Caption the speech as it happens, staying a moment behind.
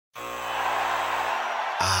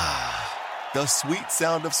The sweet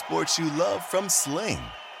sound of sports you love from Sling.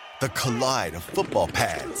 The collide of football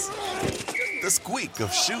pads. The squeak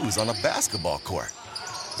of shoes on a basketball court.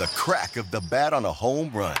 The crack of the bat on a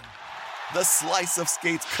home run. The slice of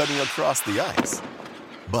skates cutting across the ice.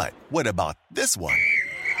 But what about this one?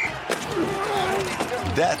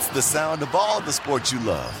 That's the sound of all the sports you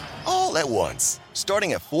love, all at once.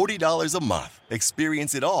 Starting at $40 a month.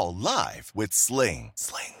 Experience it all live with Sling.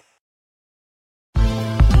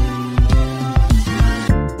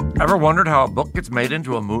 Ever wondered how a book gets made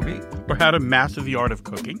into a movie? Or how to master the art of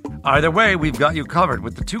cooking? Either way, we've got you covered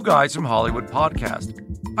with the Two Guys from Hollywood podcast.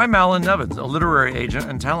 I'm Alan Nevins, a literary agent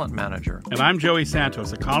and talent manager. And I'm Joey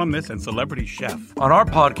Santos, a columnist and celebrity chef. On our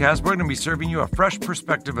podcast, we're going to be serving you a fresh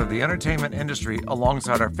perspective of the entertainment industry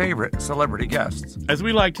alongside our favorite celebrity guests. As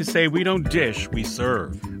we like to say, we don't dish, we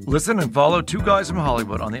serve. Listen and follow Two Guys from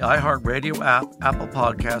Hollywood on the iHeartRadio app, Apple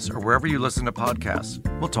Podcasts, or wherever you listen to podcasts.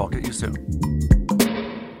 We'll talk at you soon.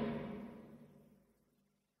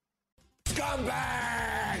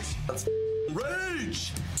 Scumbags! Let's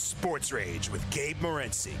rage! Sports Rage with Gabe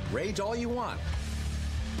Morency. Rage all you want.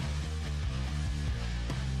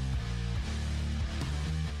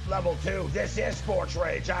 Level 2, this is Sports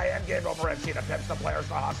Rage. I am Gabriel Morency, the pimps, the players,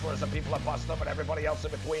 the hustlers, the people that bust them, and everybody else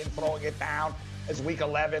in between throwing it down as Week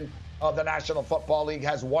 11 of the National Football League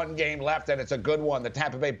has one game left, and it's a good one. The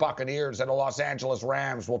Tampa Bay Buccaneers and the Los Angeles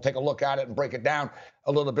Rams. We'll take a look at it and break it down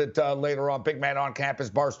a little bit later on. Big Man on Campus,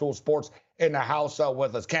 Barstool Sports in the house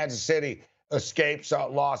with us. Kansas City escapes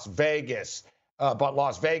Las Vegas, but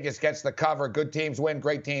Las Vegas gets the cover. Good teams win,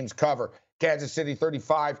 great teams cover. Kansas City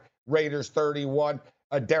 35, Raiders 31.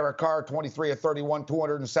 Derek Carr 23 of 31,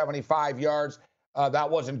 275 yards. That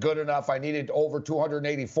wasn't good enough. I needed over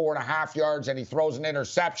 284.5 yards, and he throws an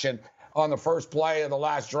interception on the first play of the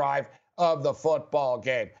last drive of the football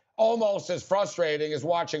game. Almost as frustrating as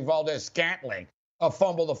watching Valdez-Scantling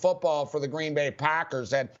fumble the football for the Green Bay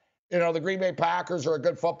Packers. And, you know, the Green Bay Packers are a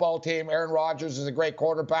good football team. Aaron Rodgers is a great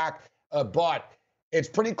quarterback, but it's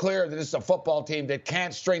pretty clear that this is a football team that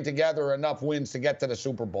can't string together enough wins to get to the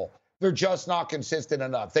Super Bowl. They're just not consistent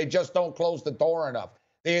enough. They just don't close the door enough.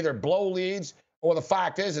 They either blow leads, or the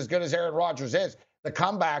fact is, as good as Aaron Rodgers is, the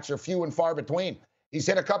comebacks are few and far between. He's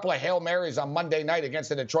hit a couple of Hail Marys on Monday night against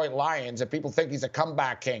the Detroit Lions, and people think he's a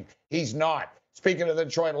comeback king. He's not. Speaking of the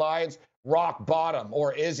Detroit Lions, rock bottom,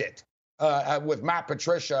 or is it? With Matt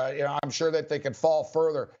Patricia, you know, I'm sure that they could fall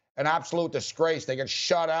further. An absolute disgrace. They get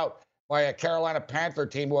shut out by a Carolina Panther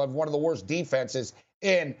team who have one of the worst defenses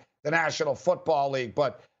in the National Football League.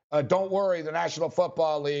 But don't worry, the National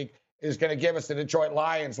Football League is going to give us the Detroit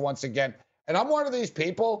Lions once again. And I'm one of these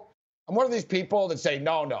people that say,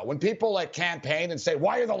 no. When people like campaign and say,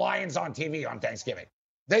 why are the Lions on TV on Thanksgiving?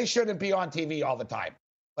 They shouldn't be on TV all the time.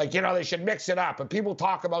 Like, you know, they should mix it up. And people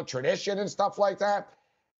talk about tradition and stuff like that.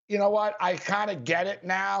 You know what? I kind of get it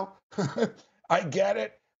now. I get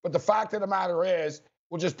it. But the fact of the matter is,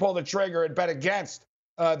 we'll just pull the trigger and bet against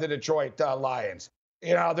the Detroit Lions.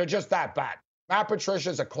 You know, they're just that bad. Matt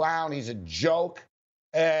Patricia's a clown. He's a joke.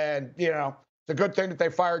 And, you know, it's a good thing that they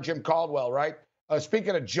fired Jim Caldwell, right?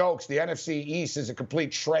 Speaking of jokes, the NFC East is a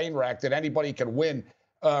complete train wreck that anybody can win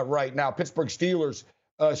right now. Pittsburgh Steelers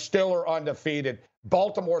still are undefeated.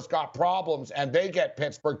 Baltimore's got problems, and they get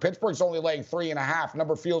Pittsburgh. Pittsburgh's only laying 3.5.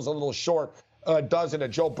 Number feels a little short, doesn't it?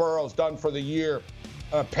 Joe Burrow's done for the year.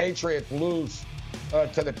 Patriots lose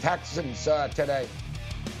to the Texans today.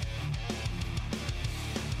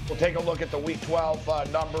 We'll take a look at the Week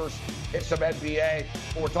 12 numbers. Hit some NBA.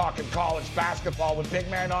 We're talking college basketball with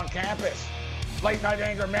Big Man on Campus. Late night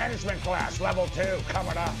anger management class, level 2,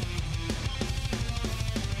 coming up.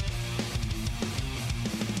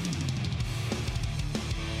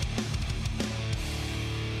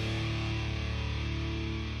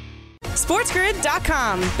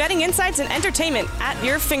 SportsGrid.com. Betting insights and entertainment at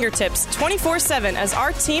your fingertips 24/7 as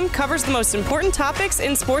our team covers the most important topics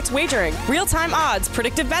in sports wagering. Real-time odds,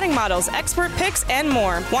 predictive betting models, expert picks, and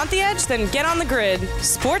more. Want the edge? Then get on the grid.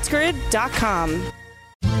 SportsGrid.com.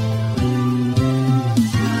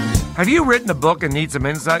 Have you written a book and need some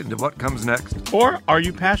insight into what comes next? Or are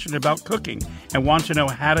you passionate about cooking and want to know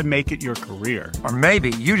how to make it your career? Or maybe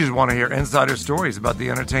you just want to hear insider stories about the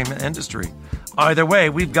entertainment industry. Either way,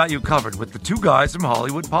 we've got you covered with the Two Guys from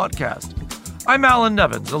Hollywood podcast. I'm Alan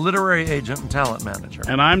Nevins, a literary agent and talent manager.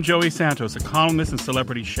 And I'm Joey Santos, a columnist and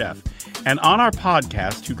celebrity chef. And on our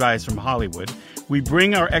podcast, Two Guys from Hollywood, we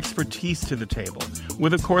bring our expertise to the table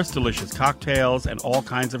with, of course, delicious cocktails and all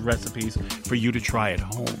kinds of recipes for you to try at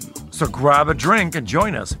home. So grab a drink and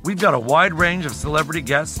join us. We've got a wide range of celebrity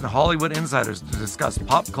guests and Hollywood insiders to discuss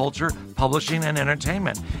pop culture, publishing, and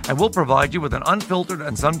entertainment. And we'll provide you with an unfiltered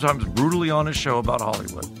and sometimes brutally honest show about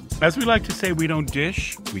Hollywood. As we like to say, we don't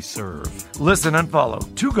dish, we serve. Listen and follow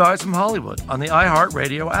Two Guys from Hollywood on the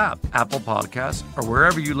iHeartRadio app, Apple Podcasts, or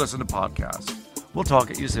wherever you listen to podcasts. We'll talk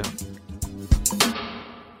at you soon.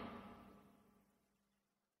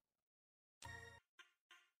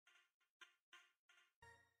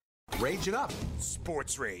 Rage it up.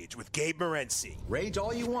 Sports Rage with Gabe Morency. Rage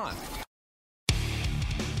all you want.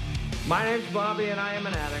 My name's Bobby, and I am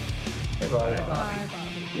an addict. Hey, Bobby. Hi,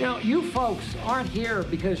 Bobby. You know, you folks aren't here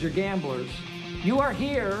because you're gamblers. You are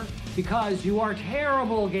here because you are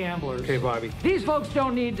terrible gamblers. Okay, Bobby. These folks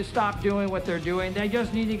don't need to stop doing what they're doing. They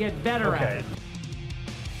just need to get better at it.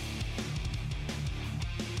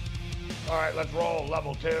 All right, let's roll.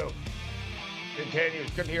 Level 2 continues.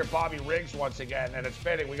 Good to hear Bobby Riggs once again, and it's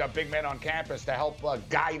fitting. We got big men on campus to help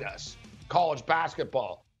guide us. College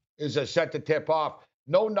basketball is set to tip off.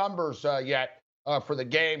 No numbers yet for the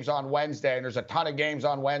games on Wednesday, and there's a ton of games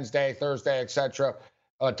on Wednesday, Thursday, etc.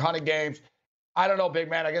 A ton of games. I don't know, big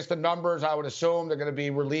man. I guess the numbers, I would assume, they're going to be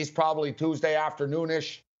released probably Tuesday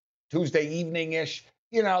afternoon-ish, Tuesday evening-ish.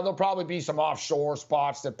 You know, there'll probably be some offshore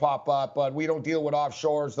spots that pop up, but we don't deal with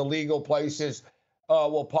offshores. The legal places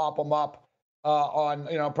will pop them up on,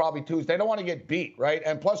 probably Tuesday. They don't want to get beat, right?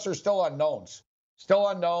 And plus, there's still unknowns. Still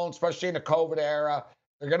unknowns, especially in the COVID era.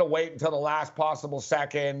 They're going to wait until the last possible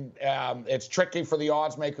second. It's tricky for the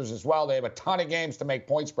odds makers as well. They have a ton of games to make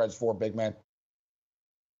point spreads for, big man.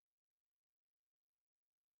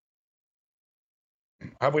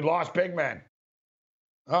 Have we lost big man?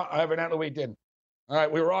 Evidently we didn't. All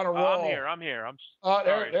right, we were on a roll. I'm here. I'm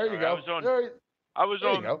sorry. There you go. I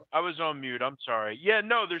was on mute. I'm sorry. Yeah,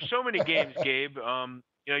 no, there's so many games, Gabe.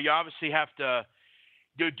 You obviously have to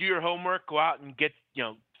do your homework, go out and get,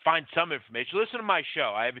 find some information. Listen to my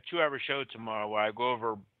show. I have a 2-hour show tomorrow where I go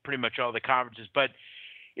over pretty much all the conferences. But,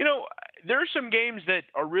 there are some games that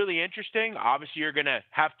are really interesting. Obviously, you're going to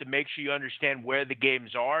have to make sure you understand where the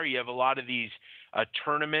games are. You have a lot of these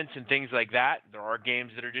tournaments and things like that. There are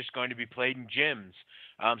games that are just going to be played in gyms.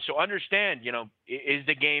 So understand, is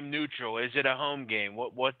the game neutral? Is it a home game?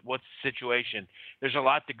 What's the situation? There's a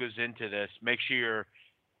lot that goes into this. Make sure you're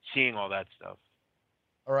seeing all that stuff.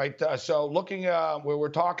 All right. So looking where we're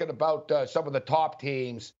talking about some of the top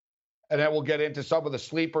teams, and then we'll get into some of the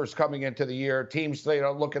sleepers coming into the year, teams they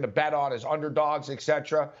are looking to bet on as underdogs,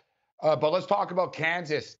 etc. But let's talk about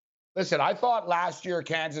Kansas. Listen, I thought last year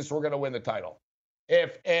Kansas were going to win the title.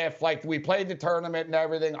 If like we played the tournament and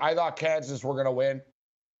everything, I thought Kansas were going to win.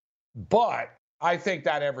 But I think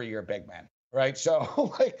that every year, big man, right?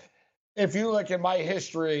 So like, if you look at my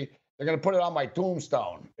history, they're going to put it on my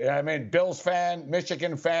tombstone. I mean, Bills fan,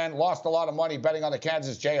 Michigan fan, lost a lot of money betting on the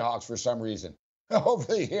Kansas Jayhawks for some reason over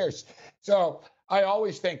the years. So I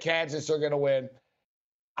always think Kansas are going to win.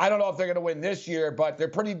 I don't know if they're going to win this year, but they're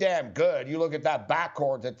pretty damn good. You look at that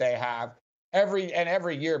backcourt that they have.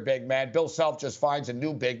 Every year, big man, Bill Self just finds a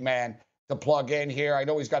new big man to plug in here. I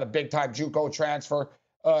know he's got a big-time JUCO transfer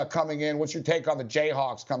coming in. What's your take on the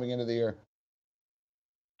Jayhawks coming into the year?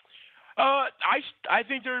 I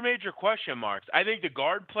think there are major question marks. I think the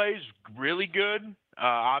guard play is really good,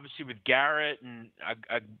 obviously with Garrett and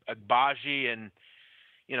Agbaji, and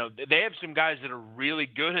they have some guys that are really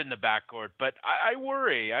good in the backcourt. But I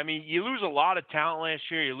worry. I mean, you lose a lot of talent last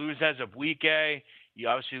year. You lose Ezebwike. You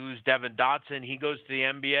obviously lose Devin Dotson. He goes to the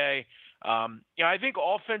NBA. I think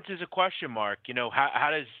offense is a question mark.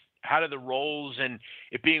 How do the roles, and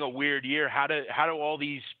it being a weird year, how do all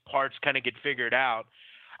these parts kind of get figured out?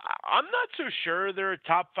 I'm not so sure they're a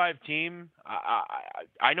top 5 team.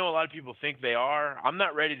 I know a lot of people think they are. I'm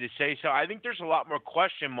not ready to say so. I think there's a lot more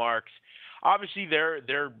question marks. Obviously,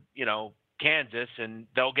 they're Kansas, and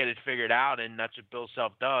they'll get it figured out, and that's what Bill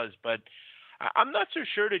Self does. But I'm not so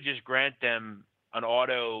sure to just grant them an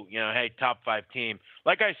auto, hey, top 5 team.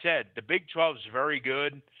 Like I said, the Big 12 is very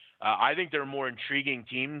good. I think there are more intriguing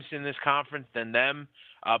teams in this conference than them.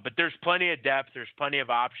 But there's plenty of depth. There's plenty of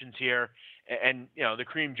options here. And the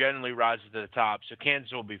cream generally rises to the top. So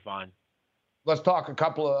Kansas will be fine. Let's talk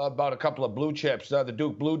about a couple of blue chips, the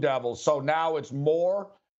Duke Blue Devils. So now it's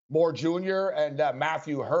Moore Jr. and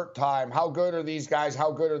Matthew Hurt time. How good are these guys?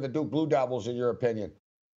 How good are the Duke Blue Devils in your opinion?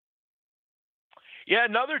 Yeah,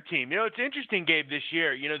 another team. It's interesting, Gabe, this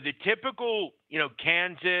year. The typical,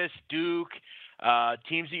 Kansas, Duke,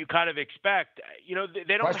 teams that you kind of expect, they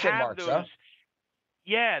don't question have marks, those. Huh?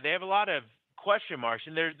 Yeah, they have a lot of question marks,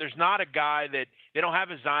 and there's not a guy that they don't have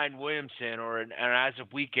a Zion Williamson or an Isaac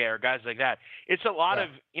Wike or guys like that. It's a lot of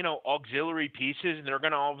auxiliary pieces, and they're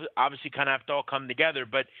going to obviously kind of have to all come together.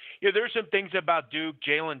 But there's some things about Duke.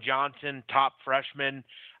 Jalen Johnson, top freshman.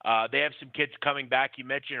 They have some kids coming back. You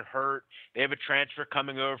mentioned Hurt. They have a transfer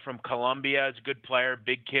coming over from Columbia. It's a good player,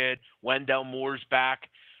 big kid. Wendell Moore's back.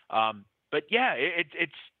 But yeah,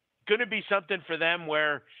 it's going to be something for them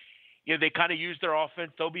where they kind of use their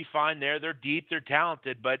offense. They'll be fine there. They're deep. They're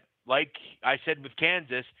talented. But like I said with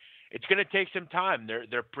Kansas, it's going to take some time.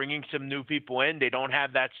 They're bringing some new people in. They don't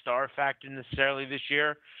have that star factor necessarily this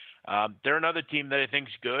year. They're another team that I think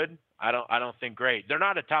is good. I don't think great. They're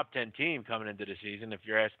not a top 10 team coming into the season, if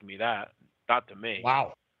you're asking me that. Not to me.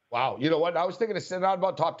 Wow. You know what? I was thinking not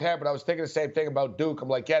about top 10, but I was thinking the same thing about Duke. I'm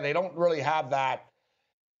like, yeah, they don't really have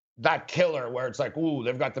that killer where it's like, ooh,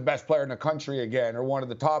 they've got the best player in the country again, or one of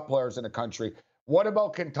the top players in the country. What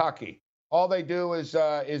about Kentucky? All they do is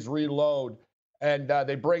reload, and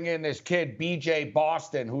they bring in this kid, B.J.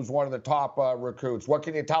 Boston, who's one of the top recruits. What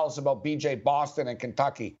can you tell us about B.J. Boston and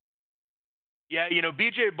Kentucky? Yeah,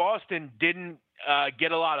 B.J. Boston didn't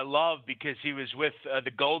get a lot of love because he was with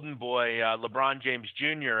the Golden Boy, LeBron James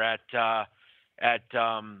Jr.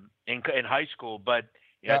 in high school, but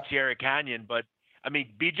at Sierra Canyon. But I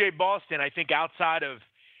mean, B.J. Boston, I think outside of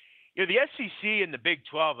the SEC and the Big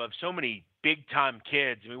 12 have so many big-time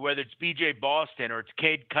kids. I mean, whether it's B.J. Boston or it's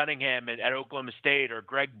Cade Cunningham at Oklahoma State or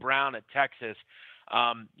Greg Brown at Texas,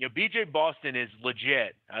 B.J. Boston is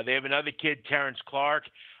legit. They have another kid, Terrence Clark.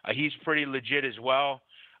 He's pretty legit as well.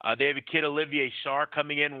 They have a kid, Olivier Sarr,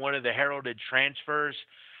 coming in, one of the heralded transfers.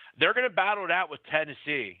 They're going to battle it out with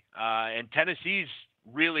Tennessee, and Tennessee's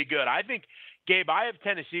really good. I think, Gabe, I have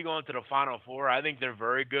Tennessee going to the Final Four. I think they're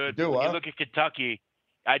very good. You look at Kentucky,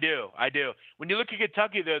 I do. When you look at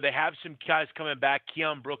Kentucky, though, they have some guys coming back.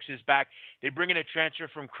 Keon Brooks is back. They bring in a transfer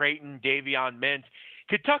from Creighton, Davion Mintz.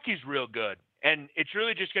 Kentucky's real good. And it's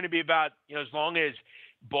really just going to be about, as long as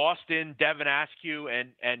Boston, Devin Askew,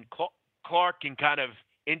 and Clark can kind of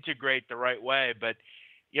integrate the right way. But,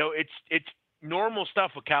 it's normal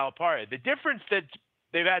stuff with Calipari. The difference that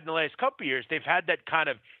they've had in the last couple of years, they've had that kind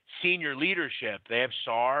of senior leadership. They have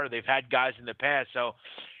Sarr. They've had guys in the past. So,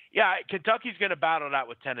 yeah, Kentucky's going to battle it out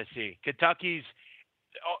with Tennessee. Kentucky's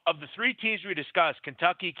 – of the three teams we discussed,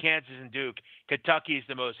 Kentucky, Kansas, and Duke, Kentucky is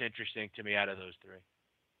the most interesting to me out of those three.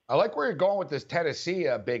 I like where you're going with this Tennessee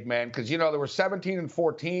big man, because, they were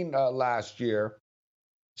 17-14 last year.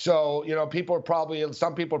 So, some people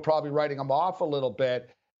are probably writing them off a little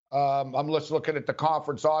bit. I'm just looking at the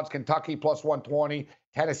conference odds. Kentucky plus 120,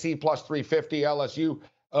 Tennessee plus 350, LSU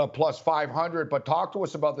plus 500. But talk to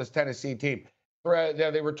us about this Tennessee team.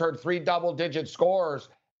 They returned 3 double-digit scorers.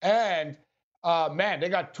 And, they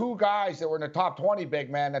got 2 guys that were in the top 20, big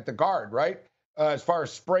man, at the guard, right? As far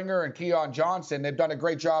as Springer and Keon Johnson, they've done a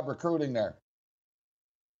great job recruiting there.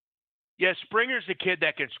 Yeah, Springer's a kid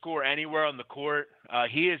that can score anywhere on the court.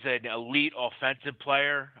 He is an elite offensive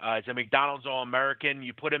player. He's a McDonald's All-American.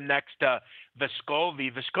 You put him next to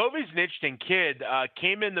Vescovi. Vescovi's an interesting kid.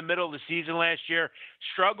 Came in the middle of the season last year,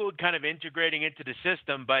 struggled kind of integrating into the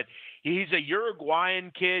system, but he's a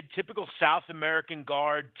Uruguayan kid, typical South American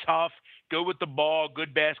guard, tough, good with the ball,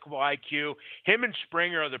 good basketball IQ. Him and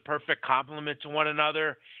Springer are the perfect complement to one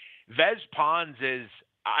another. Vez Pons is,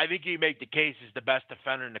 I think you make the case, is the best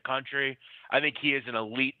defender in the country. I think he is an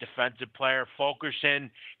elite defensive player. Fulkerson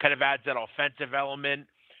kind of adds that offensive element.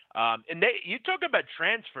 And you talk about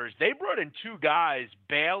transfers. They brought in 2 guys,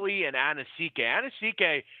 Bailey and Anasike.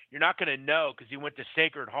 Anasike, you're not going to know because he went to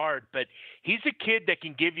Sacred Heart, but he's a kid that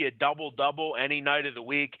can give you a double-double any night of the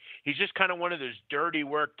week. He's just kind of one of those dirty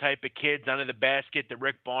work type of kids under the basket that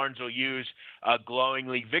Rick Barnes will use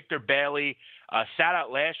glowingly. Victor Bailey sat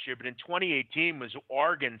out last year, but in 2018 was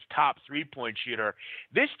Oregon's top 3-point shooter.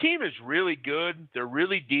 This team is really good. They're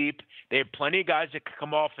really deep. They have plenty of guys that can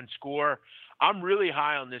come off and score. I'm really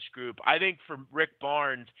high on this group. I think for Rick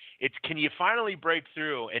Barnes, it's can you finally break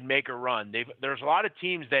through and make a run? There's a lot of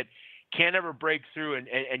teams that can't ever break through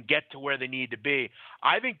and get to where they need to be.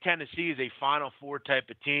 I think Tennessee is a Final Four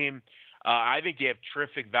type of team. I think they have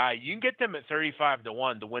terrific value. You can get them at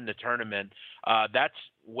 35-1 to win the tournament. That's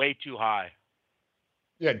way too high.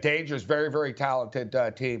 Yeah, dangerous, very, very talented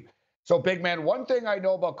team. So, big man, one thing I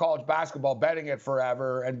know about college basketball, betting it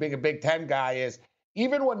forever and being a Big Ten guy is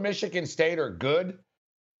even when Michigan State are good,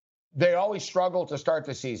 they always struggle to start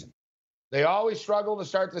the season. They always struggle to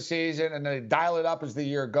start the season, and they dial it up as the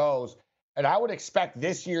year goes. And I would expect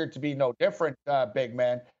this year to be no different, big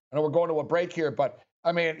man. I know we're going to a break here, but,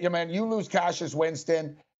 I mean, you lose Cassius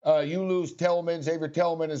Winston. You lose Tillman, Xavier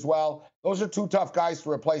Tillman as well. Those are 2 tough guys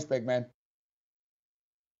to replace, big man.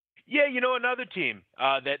 Yeah, another team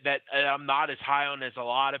that I'm not as high on as a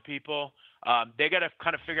lot of people. They got to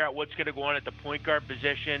kind of figure out what's going to go on at the point guard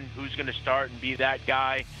position, who's going to start and be that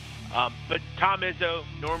guy. But Tom Izzo,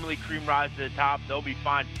 normally cream rises to the top. They'll be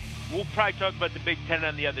fine. We'll probably talk about the Big Ten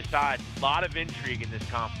on the other side. A lot of intrigue in this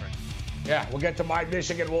conference. Yeah, we'll get to my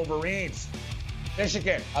Michigan Wolverines.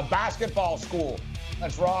 Michigan, a basketball school.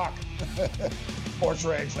 Let's rock. Sports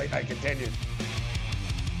Rage, late night continues.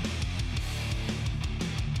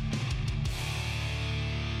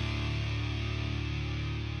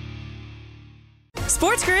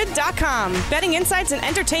 SportsGrid.com. Betting insights and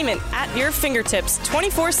entertainment at your fingertips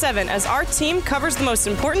 24/7 as our team covers the most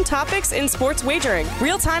important topics in sports wagering.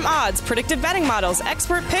 Real-time odds, predictive betting models,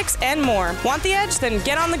 expert picks, and more. Want the edge? Then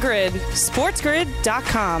get on the grid.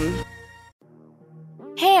 SportsGrid.com.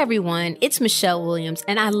 Hey everyone, it's Michelle Williams,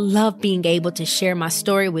 and I love being able to share my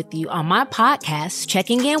story with you on my podcast,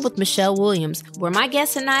 Checking In with Michelle Williams, where my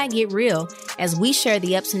guests and I get real as we share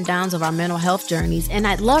the ups and downs of our mental health journeys, and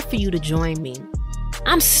I'd love for you to join me.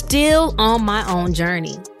 I'm still on my own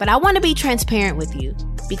journey, but I want to be transparent with you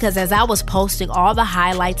because as I was posting all the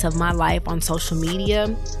highlights of my life on social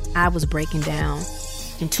media, I was breaking down.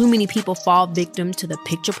 And too many people fall victim to the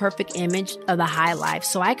picture-perfect image of the high life,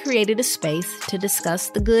 so I created a space to discuss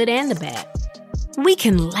the good and the bad. We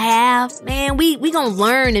can laugh, man, we gonna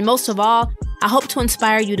learn, and most of all, I hope to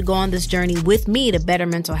inspire you to go on this journey with me to better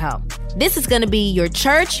mental health. This is gonna be your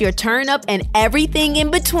church, your turn up, and everything in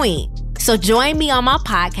between. So join me on my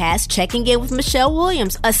podcast, Checking In with Michelle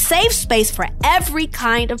Williams, a safe space for every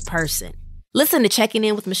kind of person. Listen to Checking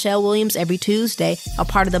In with Michelle Williams every Tuesday, a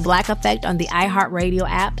part of the Black Effect on the iHeartRadio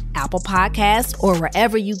app, Apple Podcasts, or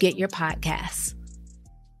wherever you get your podcasts.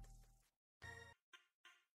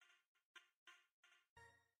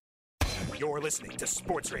 You're listening to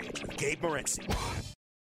Sports Rage with Gabe Morency.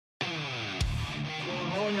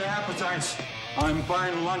 Rolling your appetites. I'm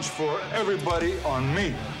buying lunch for everybody on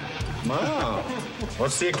me. Wow.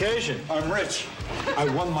 What's the occasion? I'm rich. I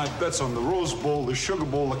won my bets on the Rose Bowl, the Sugar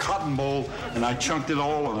Bowl, the Cotton Bowl, and I chunked it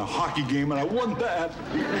all on a hockey game, and I won that.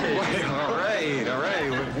 Wait, all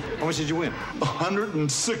right. How much did you win?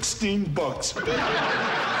 $116.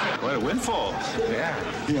 What a windfall. Yeah,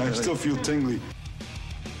 I still feel tingly.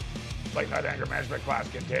 Late night anger management class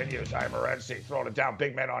continues. I'm Morency, throwing it down.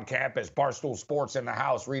 Big man on campus. Barstool Sports in the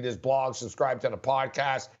house. Read his blog. Subscribe to the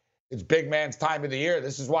podcast. It's big man's time of the year.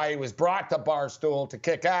 This is why he was brought to Barstool, to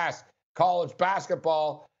kick ass. College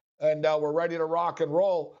basketball, and we're ready to rock and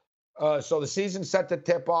roll. So the season's set to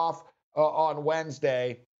tip off on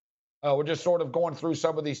Wednesday. We're just sort of going through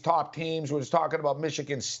some of these top teams. We're just talking about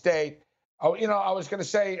Michigan State. I was going to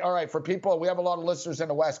say, all right, for people, we have a lot of listeners in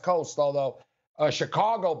the West Coast, although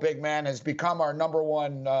Chicago, big man, has become our number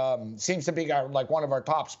one, seems to be like one of our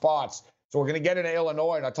top spots. So we're going to get into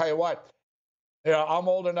Illinois, and I'll tell you what, I'm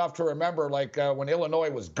old enough to remember, when Illinois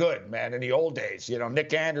was good, man, in the old days.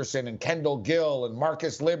 Nick Anderson and Kendall Gill and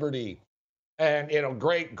Marcus Liberty, and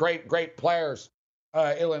great players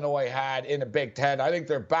Illinois had in the Big Ten. I think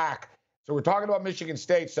they're back. So we're talking about Michigan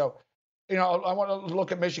State. So, I want to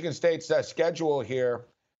look at Michigan State's schedule here.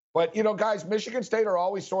 But guys, Michigan State are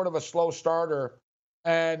always sort of a slow starter,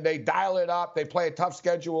 and they dial it up. They play a tough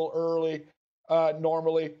schedule early,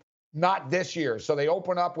 normally. Not this year. So they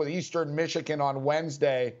open up with Eastern Michigan on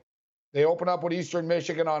Wednesday. They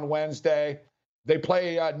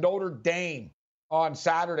play Notre Dame on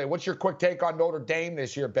Saturday. What's your quick take on Notre Dame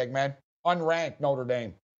this year, big man? Unranked Notre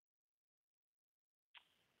Dame.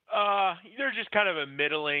 They're just kind of a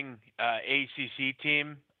middling ACC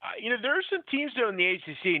team. There are some teams though in the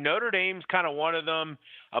ACC. Notre Dame's kind of one of them.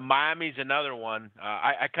 Miami's another one.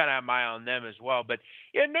 I kind of have my eye on them as well. But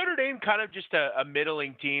yeah, Notre Dame kind of just a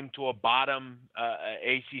middling team to a bottom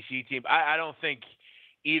ACC team. I don't think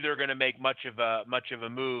either are going to make much of a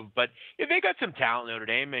move. But yeah, they got some talent, Notre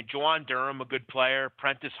Dame. And Juwan Durham, a good player.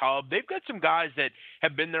 Prentice Hub. They've got some guys that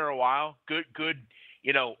have been there a while. Good.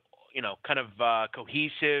 Kind of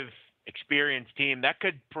cohesive, experienced team that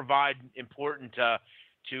could provide important to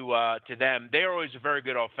them. They are always very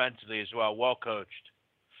good offensively as well, well coached.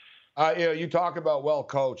 You talk about well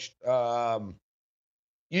coached. I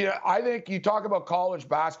think you talk about college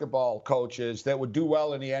basketball coaches that would do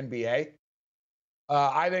well in the NBA.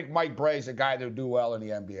 I think Mike Brey's a guy that would do well in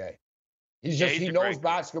the NBA. He knows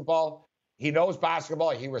basketball. He knows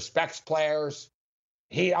basketball. He respects players.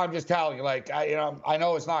 I'm just telling you, I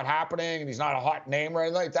know it's not happening and he's not a hot name or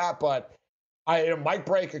anything like that, but Mike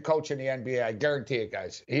Brey could coach in the NBA. I guarantee it,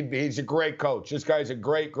 guys. He's a great coach. This guy's a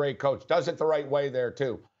great coach. Does it the right way there,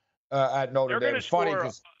 too, at Notre Dame. It's funny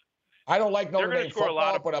because I don't like Notre Dame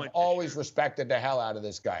football, but I've always respected the hell out of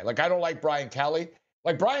this guy. I don't like Brian Kelly.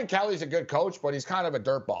 Like Brian Kelly's a good coach, but he's kind of a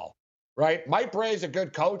dirtball, right? Mike Bray's a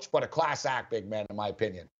good coach, but a class act big man, in my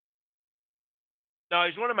opinion. No,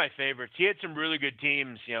 he's one of my favorites. He had some really good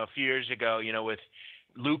teams, a few years ago, with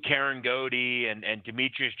Luke Carangodi and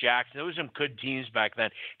Demetrius Jackson. Those were some good teams back then.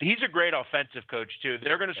 He's a great offensive coach, too.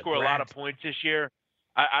 They're going to score a lot of points this year.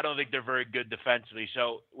 I don't think they're very good defensively.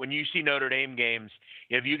 So when you see Notre Dame games,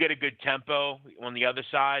 if you get a good tempo on the other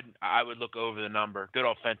side, I would look over the number. Good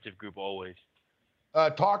offensive group always.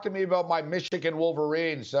 Talk to me about my Michigan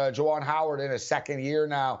Wolverines. Juwan Howard in his second year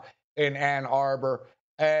now in Ann Arbor.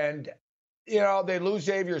 And they lose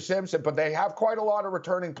Xavier Simpson, but they have quite a lot of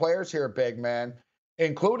returning players here, big man,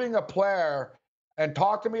 including a player. And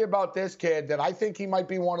talk to me about this kid that I think he might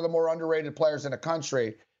be one of the more underrated players in the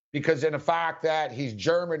country because in the fact that he's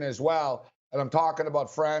German as well. And I'm talking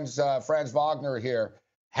about Franz Wagner here.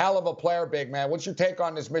 Hell of a player, big man. What's your take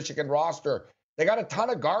on this Michigan roster? They got a ton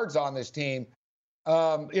of guards on this team.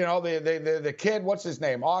 The kid, what's his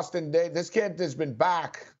name? Austin Davis. This kid has been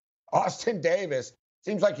back. Austin Davis.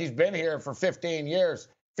 Seems like he's been here for 15 years,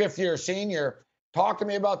 fifth-year senior. Talk to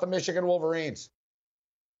me about the Michigan Wolverines.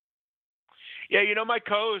 Yeah, my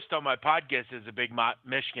co-host on my podcast is a big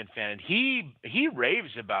Michigan fan. He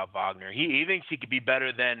raves about Wagner. He thinks he could be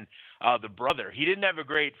better than the brother. He didn't have a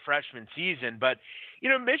great freshman season, but,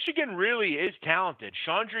 Michigan really is talented.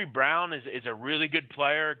 Chandri Brown is a really good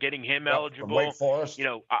player, getting him eligible. Wake Forest.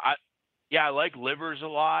 I like Livers a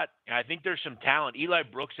lot. I think there's some talent. Eli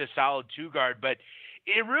Brooks is a solid two-guard, but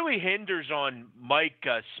it really hinders on Mike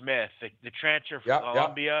Smith, the transfer from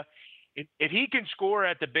Columbia. If he can score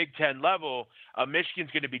at the Big Ten level,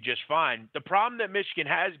 Michigan's going to be just fine. The problem that Michigan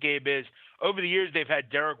has, Gabe, is over the years they've had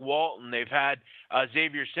Derek Walton, they've had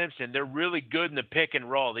Xavier Simpson. They're really good in the pick and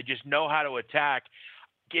roll. They just know how to attack.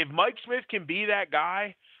 If Mike Smith can be that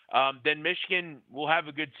guy, then Michigan will have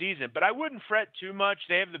a good season. But I wouldn't fret too much.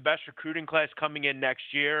 They have the best recruiting class coming in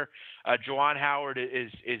next year. Juwan Howard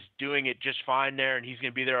is doing it just fine there, and he's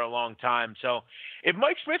going to be there a long time. So if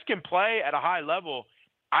Mike Smith can play at a high level,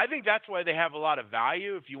 I think that's why they have a lot of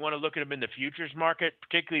value. If you want to look at them in the futures market,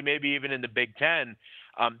 particularly maybe even in the Big Ten,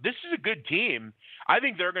 this is a good team. I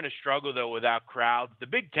think they're going to struggle, though, without crowds. The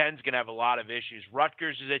Big Ten's going to have a lot of issues.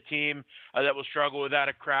 Rutgers is a team that will struggle without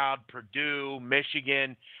a crowd. Purdue,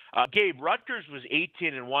 Michigan. Gabe, Rutgers was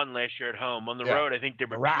 18-1 last year at home. On the road, I think they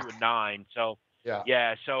were 2-9. So,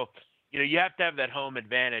 so, you have to have that home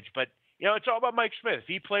advantage. But, it's all about Mike Smith. If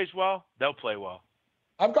he plays well, they'll play well.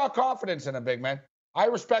 I've got confidence in him, big man. I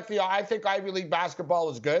think Ivy League basketball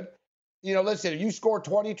is good. Listen, if you score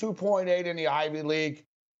 22.8 in the Ivy League,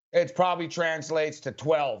 it probably translates to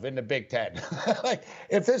 12 in the Big Ten. Like,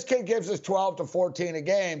 if this kid gives us 12 to 14 a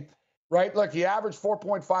game, right? Look, he averaged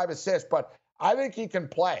 4.5 assists, but I think he can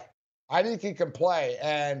play.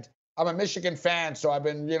 And I'm a Michigan fan, so I've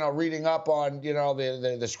been, reading up on,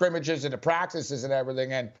 the scrimmages and the practices and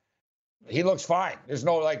everything, and he looks fine. There's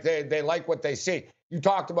no, they like what they see. You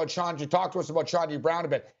talked to us about Chandri Brown a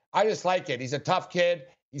bit. I just like it. He's a tough kid.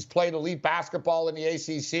 He's played elite basketball in the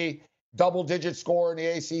ACC, double-digit scorer in the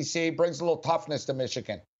ACC, brings a little toughness to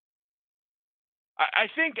Michigan. I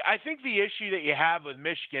think the issue that you have with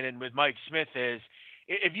Michigan and with Mike Smith is,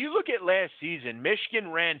 if you look at last season,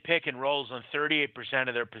 Michigan ran pick and rolls on 38%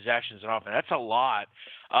 of their possessions and offense. That's a lot.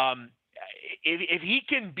 If he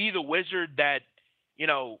can be the wizard that,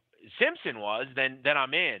 Simpson was, then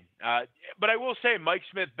I'm in. But I will say Mike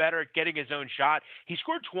Smith better at getting his own shot. He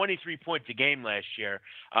scored 23 points a game last year.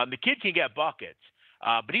 The kid can get buckets,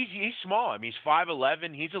 but he's small. I mean, he's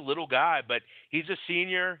 5'11". He's a little guy, but he's a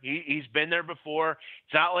senior. He's been there before.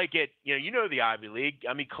 It's not like it. The Ivy League.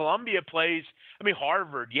 I mean, Columbia plays.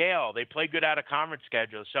 Harvard, Yale. They play good out of conference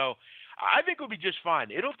schedule. So I think it'll be just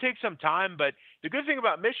fine. It'll take some time, but the good thing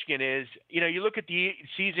about Michigan is, you look at the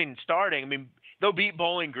season starting. They'll beat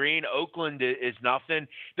Bowling Green. Oakland is nothing.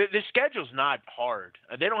 The schedule's not hard.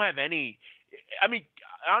 They don't have any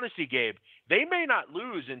 – honestly, Gabe, they may not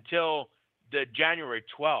lose until the January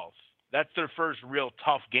 12th. That's their first real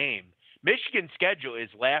tough game. Michigan's schedule is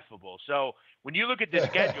laughable. So when you look at the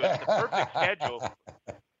schedule, it's the perfect schedule.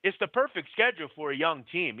 It's the perfect schedule for a young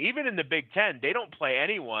team. Even in the Big Ten, they don't play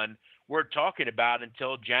anyone we're talking about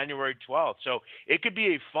until January 12th. So it could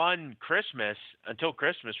be a fun Christmas until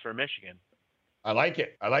Christmas for Michigan. I like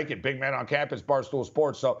it. Big Man on Campus, Barstool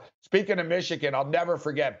Sports. So speaking of Michigan, I'll never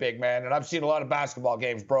forget, Big Man, and I've seen a lot of basketball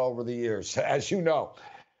games, bro, over the years. As you know,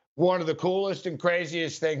 one of the coolest and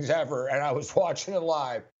craziest things ever, and I was watching it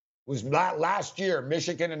live, was last year,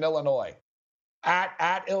 Michigan and Illinois.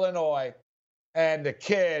 At Illinois, and the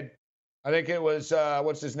kid, I think it was,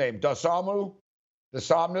 what's his name? Dosunmu?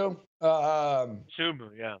 Sumu,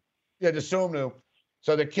 yeah. Yeah, Dosunmu.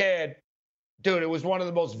 So the kid, dude, it was one of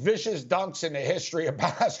the most vicious dunks in the history of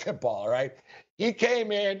basketball, right? He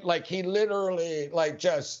came in like he literally, like,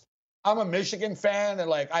 just, I'm a Michigan fan, and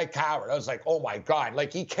like I cowered. I was like, oh my God.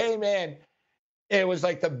 Like, he came in, it was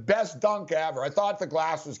like the best dunk ever. I thought the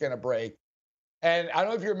glass was going to break. And I don't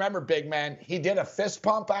know if you remember, big man, he did a fist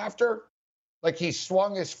pump after. Like, he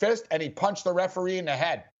swung his fist and he punched the referee in the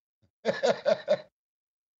head. That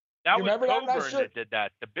was Coburn that did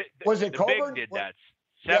that. Was it the Coburn? Big did that.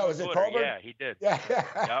 Yeah, was it Coburn? Yeah, he did. Yeah.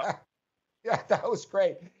 Yep. Yeah, that was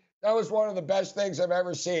great. That was one of the best things I've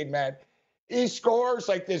ever seen, man. He scores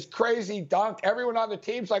like this crazy dunk. Everyone on the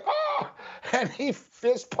team's like, oh, and he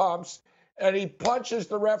fist pumps and he punches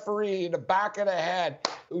the referee in the back of the head,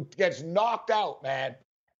 who gets knocked out, man.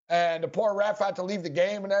 And the poor ref had to leave the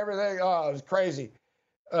game and everything. Oh, it was crazy.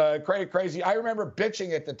 Crazy. I remember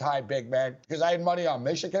bitching at the time, big man, because I had money on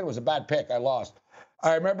Michigan. It was a bad pick. I lost.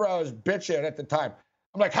 I remember I was bitching at the time.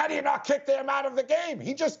 I'm like, how do you not kick them out of the game?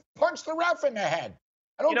 He just punched the ref in the head.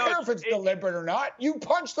 I don't care if it's deliberate or not. You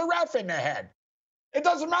punch the ref in the head. It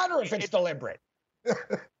doesn't matter if it's deliberate.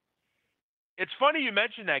 It's funny you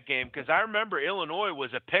mentioned that game, because I remember Illinois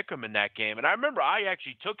was a pick'em in that game, and I remember I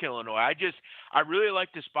actually took Illinois. I really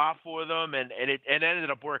liked the spot for them, and it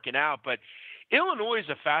ended up working out. But Illinois is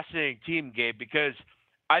a fascinating team, Gabe, because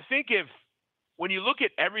I think when you look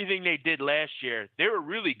at everything they did last year, they were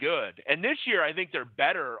really good. And this year, I think they're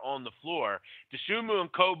better on the floor. Dosunmu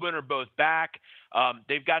and Coburn are both back.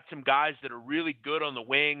 They've got some guys that are really good on the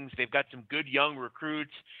wings. They've got some good young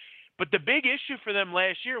recruits. But the big issue for them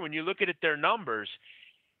last year, when you look at their numbers,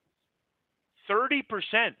 30%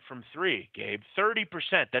 from three, Gabe, 30%.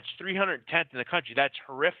 That's 310th in the country. That's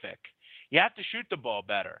horrific. You have to shoot the ball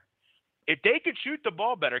better. If they could shoot the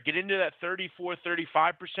ball better, get into that 34,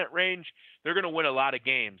 35% range, they're going to win a lot of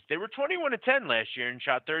games. They were 21-10 last year and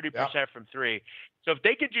shot 30% from three. So if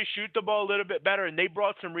they could just shoot the ball a little bit better, and they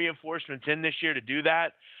brought some reinforcements in this year to do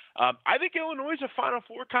that, I think Illinois is a Final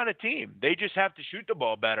Four kind of team. They just have to shoot the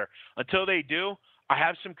ball better. Until they do, I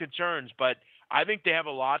have some concerns, but I think they have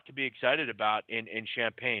a lot to be excited about in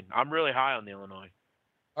Champaign. I'm really high on the Illinois.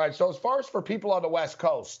 All right, so as far as for people on the West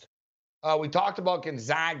Coast, we talked about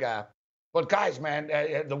Gonzaga. But guys, man,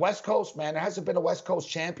 the West Coast, man, there hasn't been a West Coast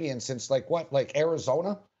champion since like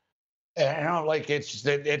Arizona. And like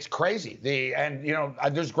it's crazy.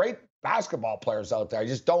 There's great basketball players out there. I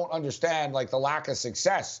just don't understand like the lack of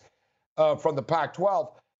success from the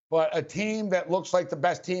Pac-12. But a team that looks like the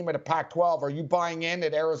best team in the Pac-12, are you buying in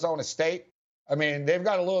at Arizona State? I mean, they've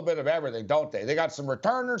got a little bit of everything, don't they? They got some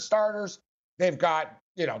returners, starters. They've got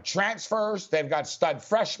transfers. They've got stud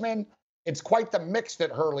freshmen. It's quite the mix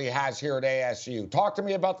that Hurley has here at ASU. Talk to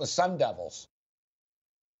me about the Sun Devils.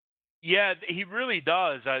 Yeah, he really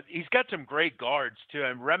does. He's got some great guards, too.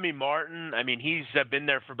 And Remy Martin, I mean, he's been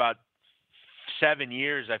there for about 7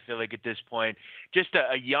 years, I feel like, at this point. Just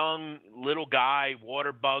a young little guy,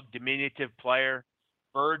 water bug, diminutive player.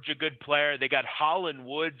 Burge, a good player. They got Holland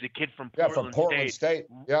Woods, a kid from Portland State.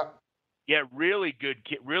 Yeah. Yeah, really good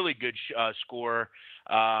kid, really good scorer.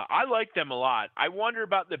 I like them a lot. I wonder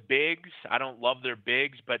about the bigs. I don't love their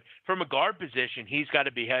bigs, but from a guard position, he's got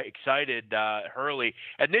to be excited, Hurley.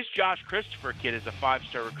 And this Josh Christopher kid is a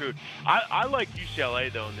 5-star recruit. I like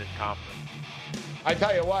UCLA, though, in this conference. I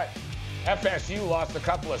tell you what, FSU lost a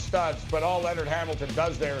couple of studs, but all Leonard Hamilton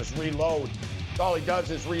does there is reload. All he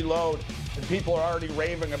does is reload, and people are already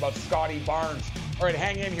raving about Scotty Barnes. All right,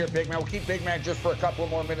 hang in here, Big Man. We'll keep Big Man just for a couple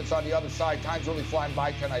more minutes on the other side. Time's really flying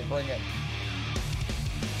by tonight. Bring it.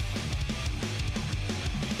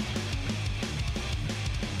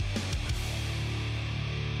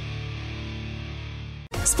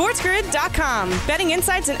 SportsGrid.com. Betting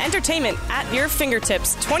insights and entertainment at your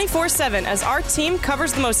fingertips 24/7 as our team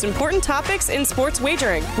covers the most important topics in sports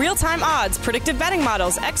wagering. Real-time odds, predictive betting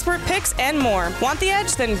models, expert picks, and more. Want the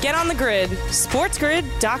edge? Then get on the grid.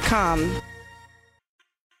 SportsGrid.com.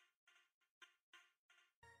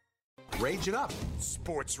 Rage it up.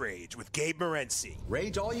 Sports Rage with Gabe Morency.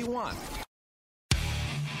 Rage all you want.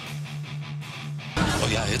 Oh,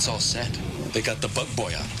 yeah, it's all set. They got the bug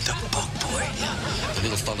boy on. The bug boy? Yeah. The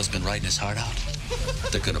little fella's been riding his heart out.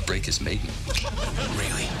 They're gonna break his maiden.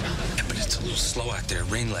 Really? Yeah, but it's a little slow out there.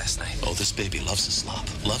 It rained last night. Oh, this baby loves the slop.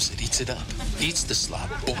 Loves it. Eats it up. Eats the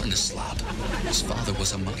slop. Born to slop. His father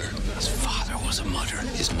was a mutter. His father was a mutter.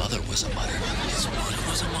 His mother was a mutter. His mother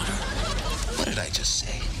was a mutter. What did I just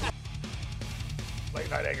say? Late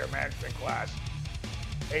Night Anger Management class.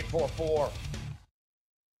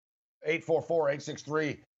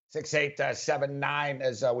 844-863-6879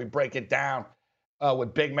 as we break it down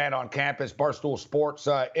with Big Man on campus. Barstool Sports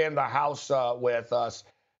in the house with us.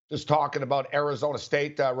 just talking about Arizona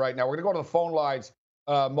State right now. We're going to go to the phone lines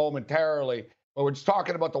momentarily, but we're just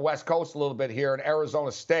talking about the West Coast a little bit here in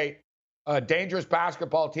Arizona State. Dangerous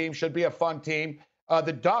basketball team, should be a fun team.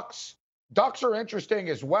 The Ducks are interesting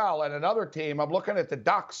as well. And another team, I'm looking at the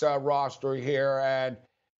Ducks roster here, and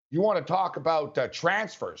you want to talk about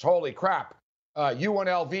transfers. Holy crap.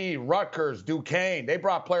 UNLV, Rutgers, Duquesne, they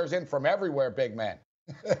brought players in from everywhere, big man.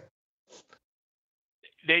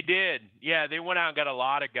 They did. Yeah, they went out and got a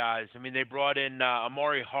lot of guys. I mean, they brought in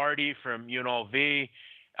Amari Hardy from UNLV,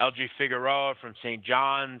 LG Figueroa from St.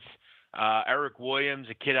 John's, Eric Williams,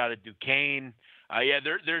 a kid out of Duquesne.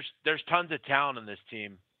 There's tons of talent in this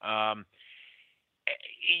team. I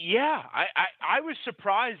was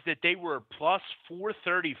surprised that they were plus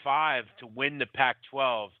 435 to win the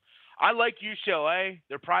Pac-12. I like UCLA.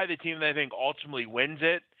 They're probably the team that I think ultimately wins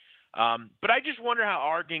it. But I just wonder how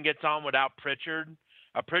Oregon gets on without Pritchard.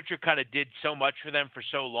 Pritchard kind of did so much for them for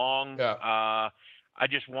so long. Yeah. I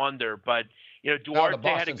just wonder. But, Duarte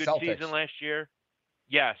had a good Celtics. season last year.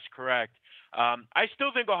 Yes, correct. I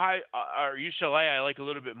still think or UCLA I like a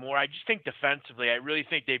little bit more. I just think defensively, I really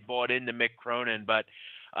think they bought into Mick Cronin. But,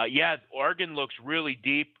 Oregon looks really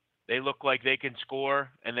deep. They look like they can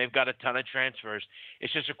score, and they've got a ton of transfers.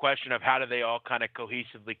 It's just a question of how do they all kind of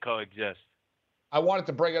cohesively coexist. I wanted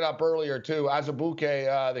to bring it up earlier, too.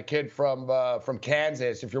 Azubuike, the kid from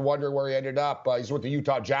Kansas, if you're wondering where he ended up, he's with the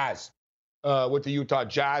Utah Jazz,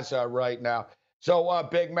 right now. So,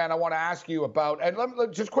 big man, I want to ask you about, and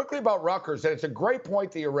just quickly about Rutgers, and it's a great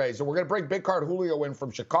point that you raised. And we're going to bring Big Card Julio in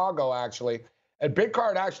from Chicago, actually. And Big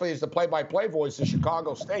Card actually is the play-by-play voice of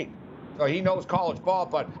Chicago State. So he knows college ball.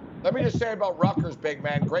 But let me just say about Rutgers, big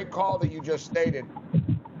man, great call that you just stated.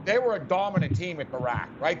 They were a dominant team at the rack,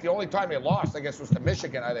 right? The only time they lost, I guess, was to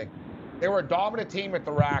Michigan, I think. They were a dominant team at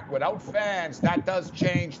the rack. Without fans, that does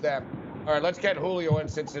change them. All right, let's get Julio in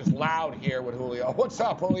since it's loud here with Julio. What's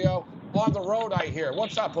up, Julio? On the road, I hear.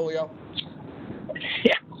 What's up, Julio?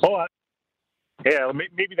 Yeah, hold on. Yeah,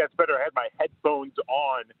 maybe that's better. I had my headphones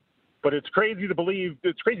on. But it's crazy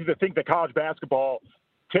to think that college basketball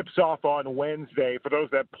tips off on Wednesday. For those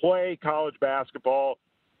that play college basketball,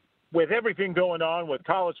 with everything going on with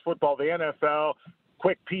college football, the NFL,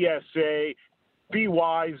 quick PSA, be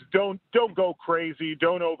wise. Don't go crazy.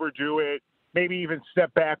 Don't overdo it. Maybe even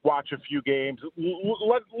step back, watch a few games.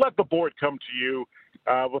 Let the board come to you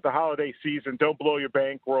with the holiday season. Don't blow your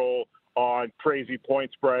bankroll on crazy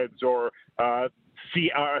point spreads or a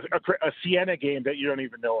Siena game that you don't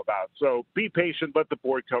even know about. So be patient. Let the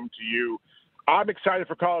board come to you. I'm excited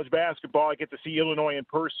for college basketball. I get to see Illinois in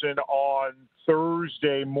person on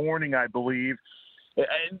Thursday morning, I believe.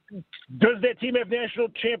 Does that team have national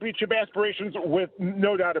championship aspirations? With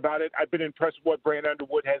no doubt about it. I've been impressed with what Brand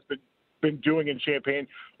Underwood has been doing in Champaign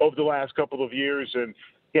over the last couple of years. And,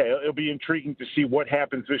 yeah, it'll be intriguing to see what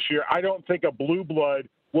happens this year. I don't think a blue blood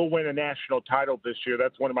will win a national title this year.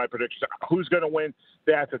 That's one of my predictions. Who's going to win?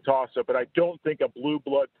 That's a toss-up. But I don't think a blue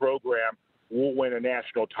blood program will win a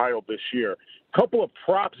national title this year. Couple of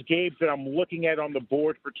props, Gabe, that I'm looking at on the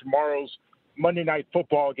board for tomorrow's Monday Night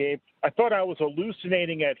Football game. I thought I was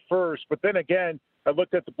hallucinating at first, but then again, I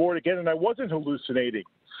looked at the board again, and I wasn't hallucinating.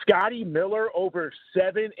 Scotty Miller over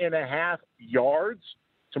 7.5 yards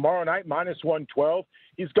tomorrow night, minus 112.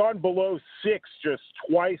 He's gone below 6 just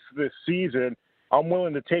twice this season. I'm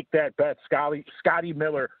willing to take that bet. Scotty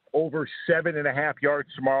Miller over 7.5 yards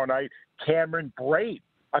tomorrow night. Cameron Brate.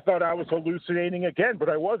 I thought I was hallucinating again, but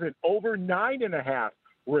I wasn't. Over 9.5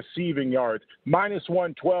 receiving yards, minus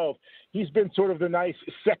 112. He's been sort of the nice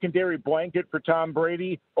secondary blanket for Tom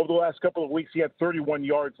Brady over the last couple of weeks. He had 31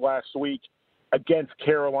 yards last week against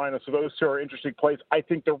Carolina, so those two are interesting plays. I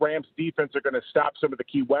think the Rams defense are going to stop some of the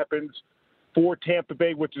key weapons for Tampa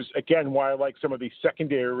Bay, which is, again, why I like some of these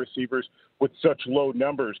secondary receivers with such low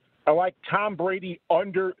numbers. I like Tom Brady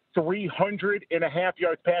under 300.5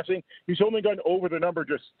 yards passing. He's only gone over the number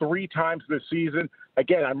just 3 times this season.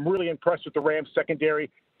 Again, I'm really impressed with the Rams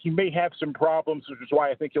secondary. He may have some problems, which is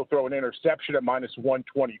why I think he'll throw an interception at minus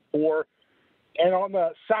 124. And on the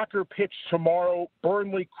soccer pitch tomorrow,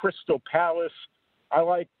 Burnley Crystal Palace. I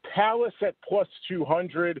like Palace at plus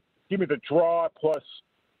 200. Give me the draw at plus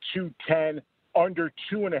 210, under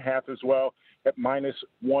 2.5 as well at minus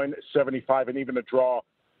 175, and even the draw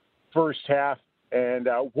first half. And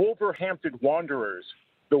Wolverhampton Wanderers,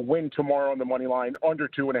 the win tomorrow on the money line, under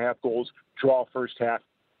 2.5 goals, draw first half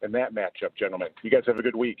in that matchup, gentlemen. You guys have a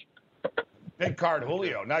good week. Big Card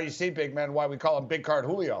Julio. Now you see, big man, why we call him Big Card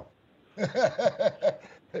Julio.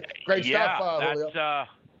 Great stuff, Julio.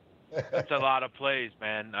 That's a lot of plays,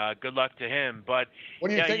 man. Good luck to him. But what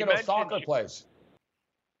do you think of those soccer plays?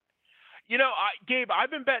 Gabe, I've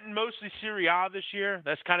been betting mostly Serie A this year.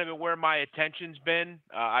 That's kind of been where my attention's been.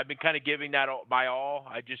 I've been kind of giving that my all.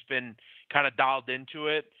 I've just been kind of dialed into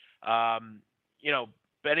it.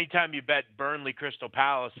 Anytime you bet Burnley Crystal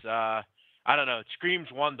Palace, I don't know, it screams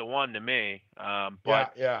 1-1 to me.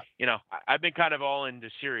 Yeah. I've been kind of all into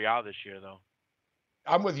Serie A this year, though.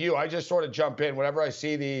 I'm with you. I just sort of jump in whenever I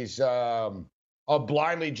see these. I'll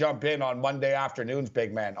blindly jump in on Monday afternoons,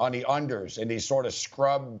 big man, on the unders in these sort of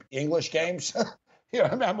scrub English games.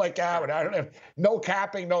 I'm like, I don't have no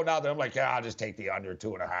capping, no nothing. I'm like, I'll just take the under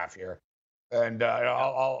 2.5 here, and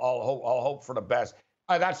I'll hope for the best.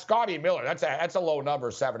 That's Scotty Miller. That's a low number,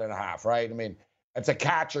 7.5, right? I mean, it's a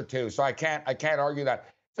catch or two, so I can't argue that.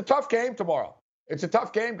 It's a tough game tomorrow. It's a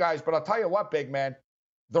tough game, guys. But I'll tell you what, big man,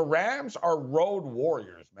 the Rams are road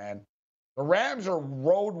warriors, man. The Rams are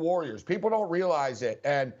road warriors. People don't realize it.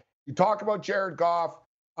 And you talk about Jared Goff.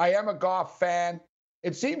 I am a Goff fan.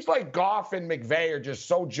 It seems like Goff and McVay are just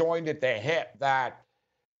so joined at the hip that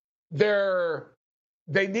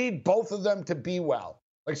they need both of them to be well.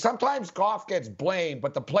 Like sometimes Goff gets blamed,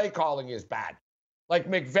 but the play calling is bad. Like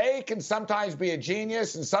McVay can sometimes be a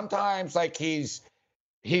genius, and sometimes like he's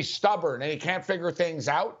stubborn and he can't figure things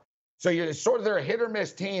out. So they're a hit or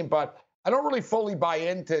miss team, but I don't really fully buy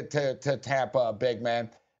into Tampa, big man.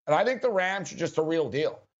 And I think the Rams are just the real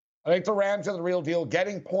deal. I think the Rams are the real deal.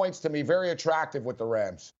 Getting points to me, very attractive with the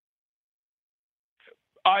Rams.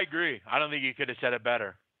 I agree. I don't think you could have said it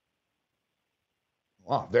better.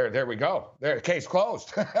 Well, there we go. There, case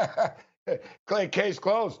closed. Case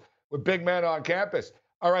closed with Big Man on campus.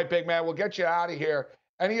 All right, Big Man, we'll get you out of here.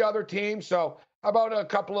 Any other teams? So how about a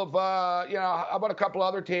couple of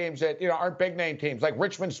other teams that, aren't big name teams? Like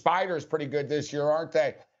Richmond Spiders pretty good this year, aren't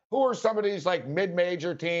they? Who are some of these like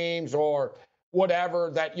mid-major teams or whatever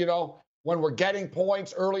that, when we're getting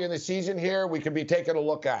points early in the season here, we can be taking a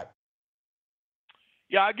look at?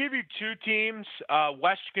 Yeah, I'll give you two teams.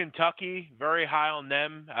 West Kentucky, very high on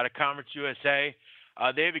them out of Conference USA.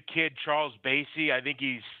 They have a kid, Charles Bassey. I think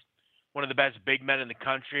he's one of the best big men in the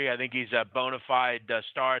country. I think he's a bona fide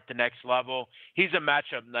star at the next level. He's a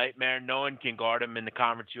matchup nightmare. No one can guard him in the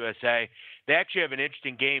Conference USA. They actually have an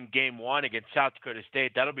interesting game 1 against South Dakota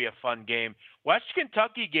State. That'll be a fun game. West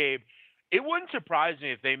Kentucky, Gabe, it wouldn't surprise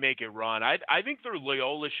me if they make a run. I think they're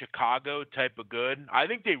Loyola Chicago type of good. I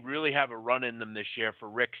think they really have a run in them this year for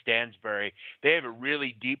Rick Stansbury. They have a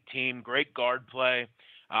really deep team, great guard play.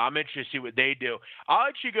 I'm interested to see what they do. I'll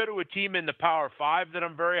actually go to a team in the Power 5 that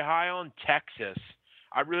I'm very high on, Texas.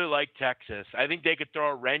 I really like Texas. I think they could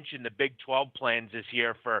throw a wrench in the Big 12 plans this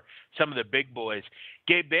year for some of the big boys.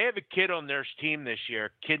 Gabe, they have a kid on their team this year,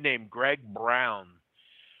 a kid named Greg Brown.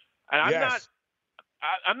 And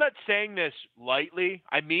I'm not saying this lightly.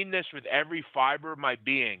 I mean this with every fiber of my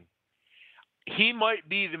being. He might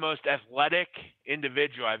be the most athletic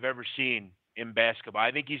individual I've ever seen in basketball.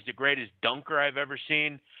 I think he's the greatest dunker I've ever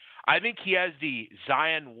seen. I think he has the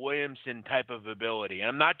Zion Williamson type of ability. And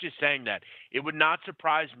I'm not just saying that. It would not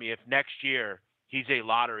surprise me if next year he's a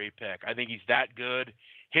lottery pick. I think he's that good.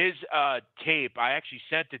 His tape, I actually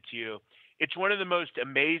sent it to you. It's one of the most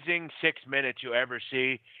amazing 6 minutes you'll ever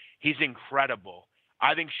see. He's incredible.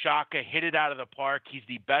 I think Shaka hit it out of the park. He's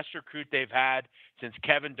the best recruit they've had since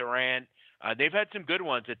Kevin Durant. They've had some good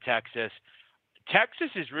ones at Texas. Texas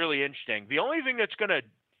is really interesting. The only thing that's going to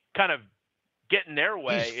kind of get in their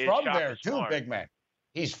way is from Shaka there Smart. too, big man.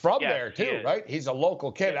 He's from there too, right? He's a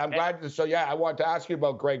local kid. I'm glad. So I wanted to ask you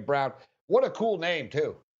about Greg Brown. What a cool name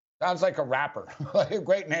too. Sounds like a rapper.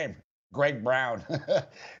 Great name, Greg Brown.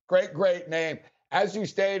 Great name. As you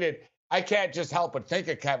stated, I can't just help but think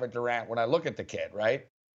of Kevin Durant when I look at the kid, right?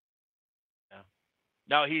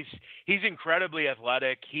 No, he's incredibly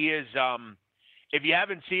athletic. He is. If you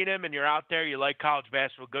haven't seen him and you're out there, you like college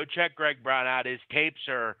basketball, go check Greg Brown out. His tapes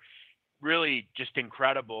are really just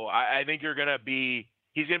incredible. I think he's going to be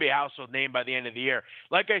a household name by the end of the year.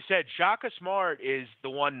 Like I said, Shaka Smart is the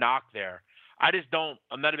one knock there. I'm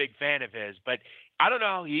not a big fan of his, but I don't know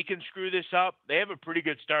how he can screw this up. They have a pretty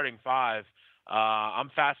good starting 5. I'm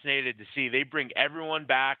fascinated to see. They bring everyone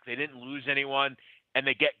back. They didn't lose anyone, and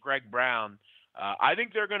they get Greg Brown. I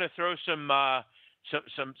think they're going to throw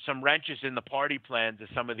some wrenches in the party plans of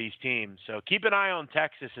some of these teams. So keep an eye on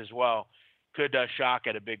Texas as well. Could shock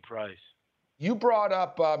at a big price. You brought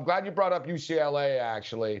up. I'm glad you brought up UCLA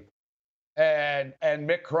actually, and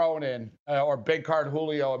Mick Cronin or Big Card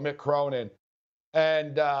Julio and Mick Cronin,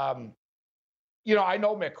 and I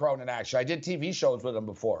know Mick Cronin actually. I did TV shows with him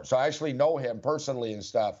before, so I actually know him personally and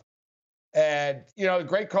stuff. And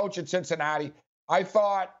great coach at Cincinnati. I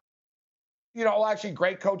thought. Actually,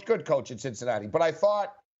 great coach, good coach at Cincinnati. But I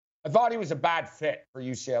thought I thought he was a bad fit for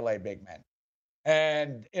UCLA big men.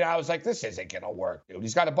 And, I was like, this isn't going to work, dude.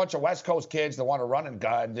 He's got a bunch of West Coast kids that want to run and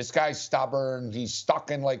gun. This guy's stubborn. He's stuck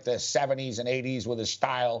in like the 70s and 80s with his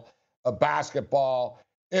style of basketball.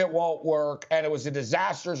 It won't work. And it was a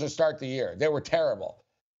disaster to start the year. They were terrible.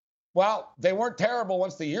 Well, they weren't terrible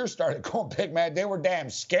once the year started going, big man. They were damn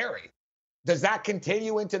scary. Does that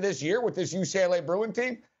continue into this year with this UCLA Bruin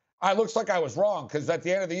team? It looks like I was wrong because at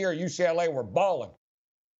the end of the year, UCLA were balling.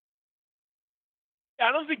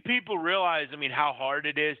 I don't think people realize, how hard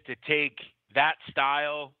it is to take that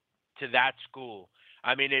style to that school.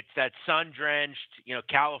 It's that sun-drenched,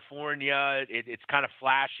 California. It's kind of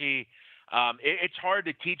flashy. It's hard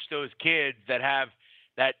to teach those kids that have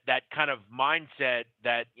that kind of mindset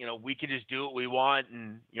that, we can just do what we want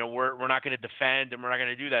and, we're not going to defend and we're not going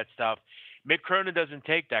to do that stuff. Mick Cronin doesn't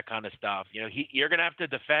take that kind of stuff. You're going to have to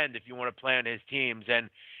defend if you want to play on his teams. And,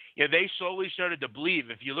 they slowly started to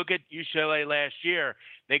believe. If you look at UCLA last year,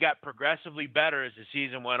 they got progressively better as the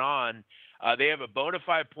season went on. They have a bona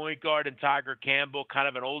fide point guard in Tiger Campbell, kind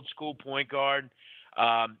of an old school point guard.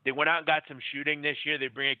 They went out and got some shooting this year. They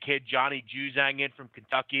bring a kid, Johnny Juzang, in from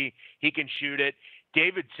Kentucky. He can shoot it.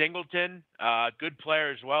 David Singleton, good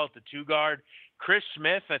player as well at the two guard. Chris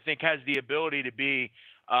Smith, I think, has the ability to be,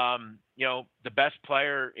 the best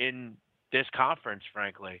player in this conference,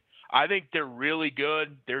 frankly. I think they're really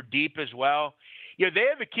good. They're deep as well. They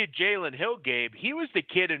have a kid, Jalen Hill, Gabe. He was the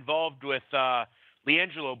kid involved with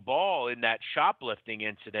LiAngelo Ball in that shoplifting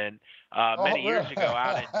incident many years ago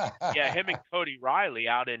out in, him and Cody Riley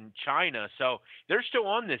out in China. So they're still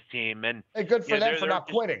on this team. And hey, good for them for not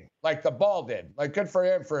quitting like the Ball did. Like, good for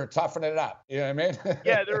him for toughening it up. You know what I mean?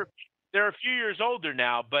 Yeah, they're a few years older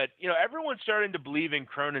now, but, everyone's starting to believe in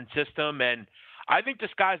Cronin's system, and I think the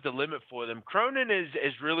sky's the limit for them. Cronin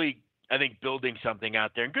is really, I think, building something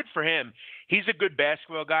out there, and good for him. He's a good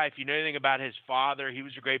basketball guy. If you know anything about his father, he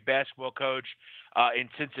was a great basketball coach in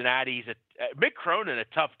Cincinnati. He's Mick Cronin, a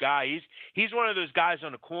tough guy. He's one of those guys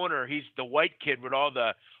on the corner. He's the white kid with all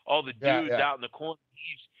the dudes out in the corner.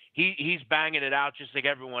 He's banging it out just like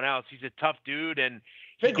everyone else. He's a tough dude, and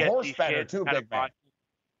big horse better too, big man.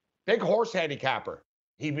 Big horse handicapper.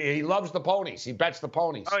 He loves the ponies. He bets the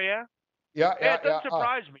ponies. Oh yeah. Yeah. It doesn't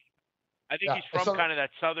surprise me. I think he's from kind of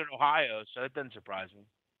that southern Ohio, so it doesn't surprise me.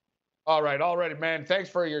 All right, already, man. Thanks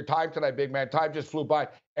for your time tonight, big man. Time just flew by.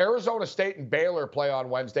 Arizona State and Baylor play on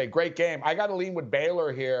Wednesday. Great game. I got to lean with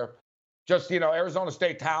Baylor here. Just, Arizona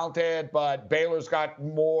State talented, but Baylor's got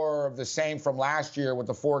more of the same from last year with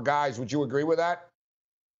the four guys. Would you agree with that?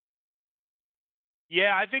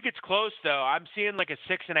 Yeah, I think it's close, though. I'm seeing like a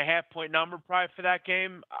 6.5-point number probably for that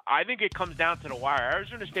game. I think it comes down to the wire.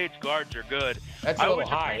 Arizona State's guards are good. That's a little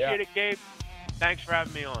high, I always appreciate it, Gabe. Thanks for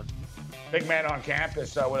having me on. Big man on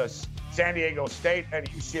campus with us, San Diego State and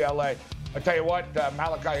UCLA. I tell you what,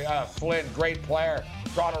 Malachi Flynn, great player.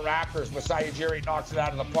 Toronto Raptors, Masai Ujiri knocks it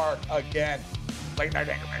out of the park again. Late night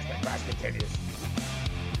anger management class continues.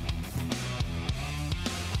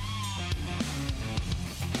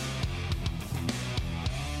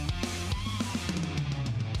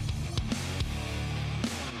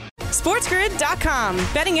 SportsGrid.com.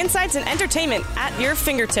 Betting insights and entertainment at your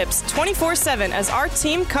fingertips 24/7 as our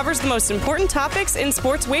team covers the most important topics in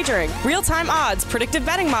sports wagering. Real-time odds, predictive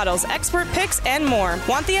betting models, expert picks, and more.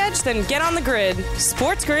 Want the edge? Then get on the grid.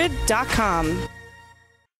 SportsGrid.com.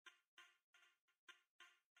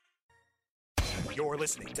 You're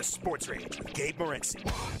listening to Sports Rage with Gabe Morency.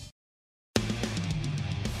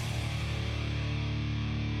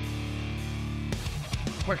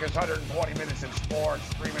 Quickest 120 minutes in sports,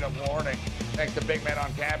 3-minute warning. Thanks to Big Man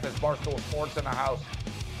on Campus, Barstool Sports in the house.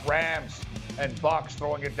 Rams and Bucks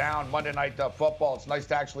throwing it down Monday Night Football. It's nice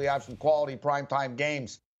to actually have some quality primetime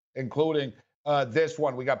games, including this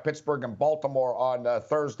one. We got Pittsburgh and Baltimore on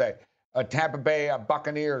Thursday. Tampa Bay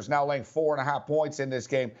Buccaneers now laying 4.5 points in this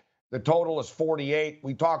game. The total is 48.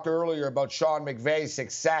 We talked earlier about Sean McVay's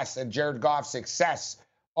success and Jared Goff's success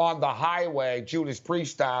on the highway, Judas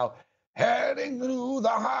Priest style. Heading through the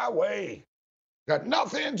highway. Got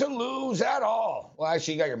nothing to lose at all. Well,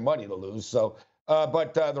 actually, you got your money to lose. So,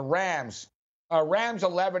 but the Rams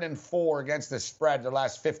 11-4 against the spread the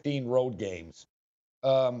last 15 road games.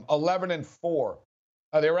 11-4.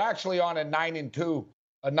 They were actually on a 9-2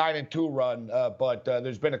 run, but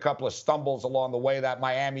there's been a couple of stumbles along the way. That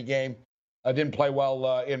Miami game didn't play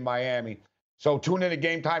well in Miami. So tune in to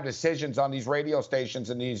Game Time Decisions on these radio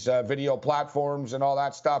stations and these video platforms and all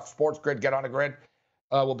that stuff. Sports Grid, get on the grid.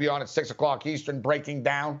 We'll be on at 6 o'clock Eastern, breaking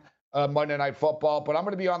down Monday Night Football. But I'm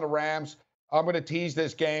going to be on the Rams. I'm going to tease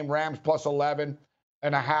this game, Rams plus 11.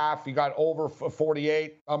 48.5. You got over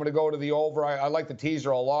 48. I'm going to go to the over. I like the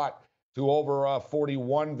teaser a lot to over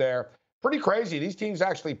 41 there. Pretty crazy. These teams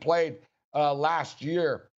actually played last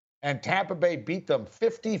year, and Tampa Bay beat them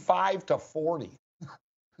 55-40.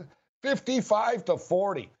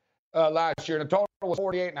 55-40 last year. And the total was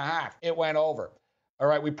 48.5. It went over. All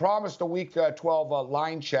right, we promised a week 12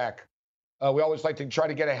 line check. We always like to try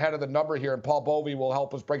to get ahead of the number here, and Paul Bovey will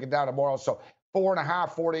help us break it down tomorrow. So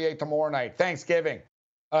 4.5, 48 tomorrow night. Thanksgiving.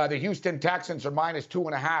 The Houston Texans are minus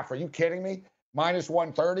 2.5. Are you kidding me? Minus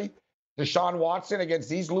 130. Deshaun Watson against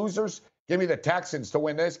these losers. Give me the Texans to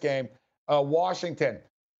win this game. Washington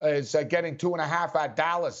is getting 2.5 at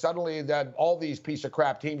Dallas. Suddenly, all these piece of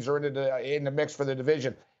crap teams are in the mix for the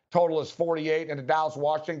division. Total is 48 in the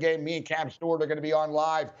Dallas-Washington game. Me and Cam Stewart are going to be on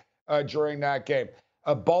live during that game.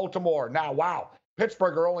 Baltimore. Now, wow.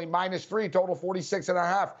 Pittsburgh are only minus 3. Total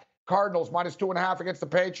 46.5. Cardinals minus 2.5 against the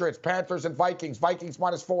Patriots. Panthers and Vikings. Vikings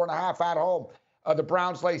minus 4.5 at home. The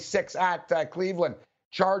Browns lay 6 at Cleveland.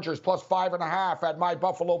 Chargers plus 5.5 at my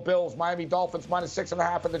Buffalo Bills. Miami Dolphins minus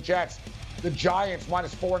 6.5 at the Jets. The Giants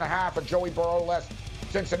minus 4.5 at Joey Burrow less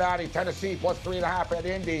Cincinnati. Tennessee plus 3.5 at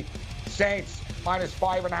Indy. Saints minus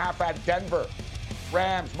 5.5 at Denver.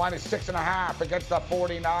 Rams minus 6.5 against the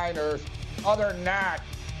 49ers. Other than that,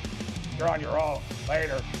 you're on your own.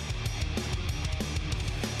 Later.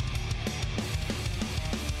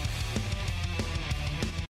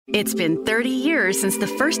 It's been 30 years since the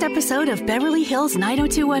first episode of Beverly Hills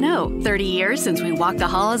 90210. 30 years since we walked the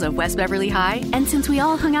halls of West Beverly High, and since we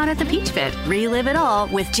all hung out at the Peach Pit. Relive it all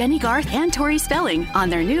with Jenny Garth and Tori Spelling on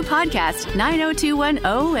their new podcast, 90210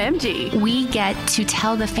 OMG. We get to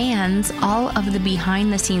tell the fans all of the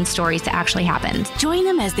behind-the-scenes stories that actually happened. Join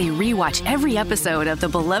them as they rewatch every episode of the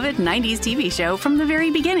beloved 90s TV show from the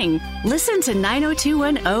very beginning. Listen to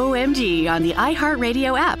 90210 OMG on the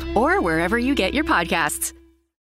iHeartRadio app or wherever you get your podcasts.